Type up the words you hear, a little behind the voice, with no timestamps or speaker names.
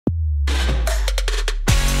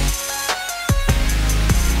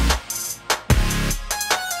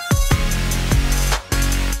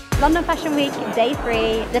London Fashion Week, day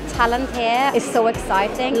 3. The talent here is so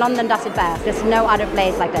exciting. London does it best. There's no other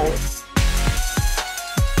place like this.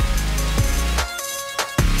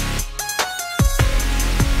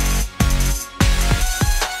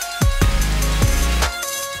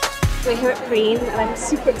 We're here at Preen and I'm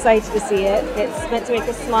super excited to see it. It's meant to make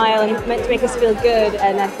us smile and meant to make us feel good,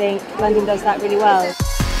 and I think London does that really well.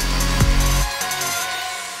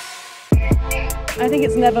 I think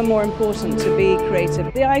it's never more important to be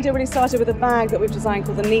creative. The idea really started with a bag that we've designed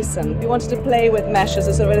called the Nissan. We wanted to play with mesh as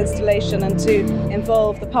a sort of an installation and to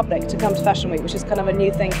involve the public to come to Fashion Week, which is kind of a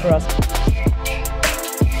new thing for us.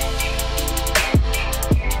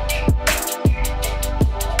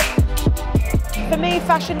 For me,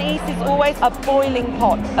 Fashion East is always a boiling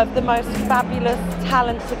pot of the most fabulous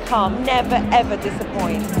talent to come. Never, ever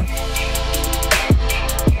disappoint.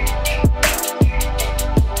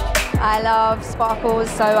 I love sparkles,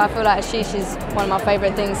 so I feel like Ashish is one of my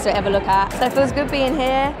favourite things to ever look at. So it feels good being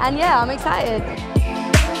here, and yeah, I'm excited.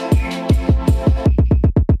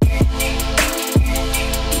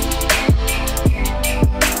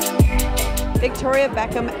 Victoria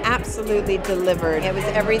Beckham absolutely delivered. It was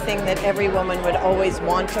everything that every woman would always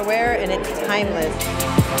want to wear, and it's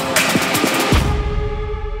timeless.